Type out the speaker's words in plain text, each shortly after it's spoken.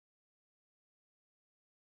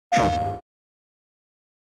I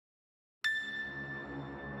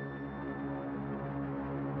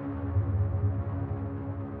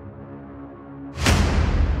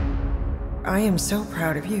am so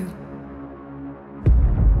proud of you.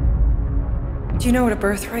 Do you know what a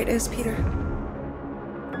birthright is, Peter?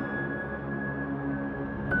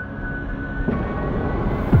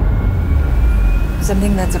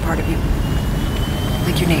 Something that's a part of you.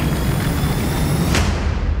 Like your name.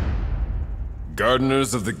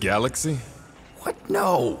 Gardeners of the Galaxy? What?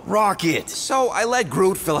 No, Rocket! So I let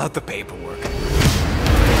Groot fill out the paperwork.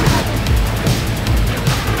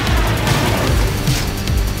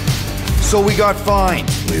 So we got fined.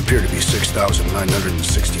 We appear to be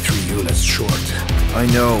 6,963 units short. I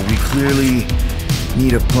know, we clearly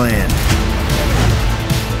need a plan.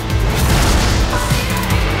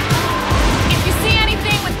 If you see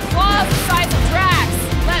anything with claws the size of Drax,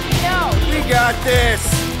 let me know. We got this!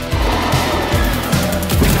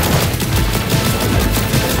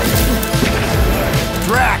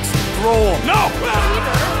 Drax, throw him! No!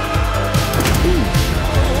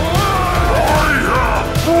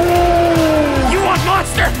 You want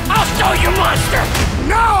monster? I'll show you monster!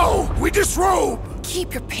 No! We disrobe!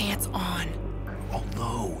 Keep your pants on.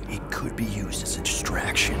 Although, it could be used as a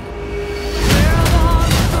distraction.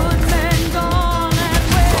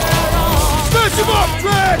 Smash him up,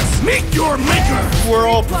 Drax! Meet your maker! We're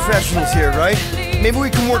all professionals here, right? Maybe we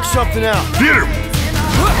can work something out. Get him!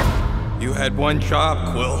 You had one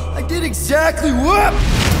job, Quill. I did exactly what?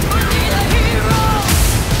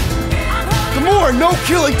 Gamora, no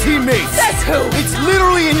killing teammates! Says who? It's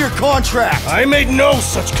literally in your contract! I made no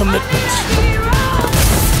such commitments.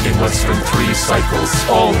 In less than 3 cycles,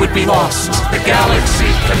 all would be lost. The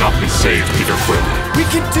galaxy cannot be saved, Peter Quill. We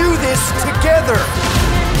can do this together!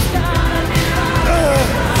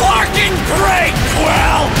 Fucking great,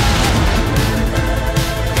 Quill!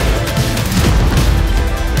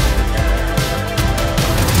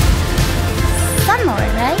 Some more,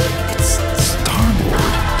 right? It's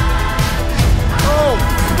Star-Lord. Oh,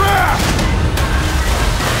 crap!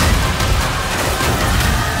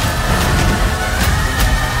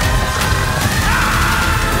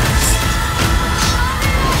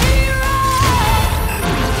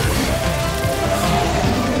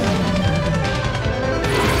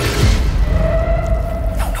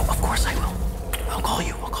 No, of course I will. I'll call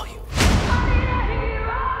you.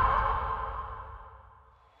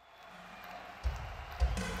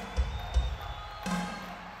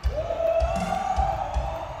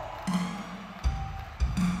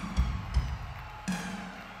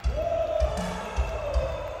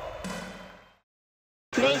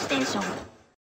 PlayStation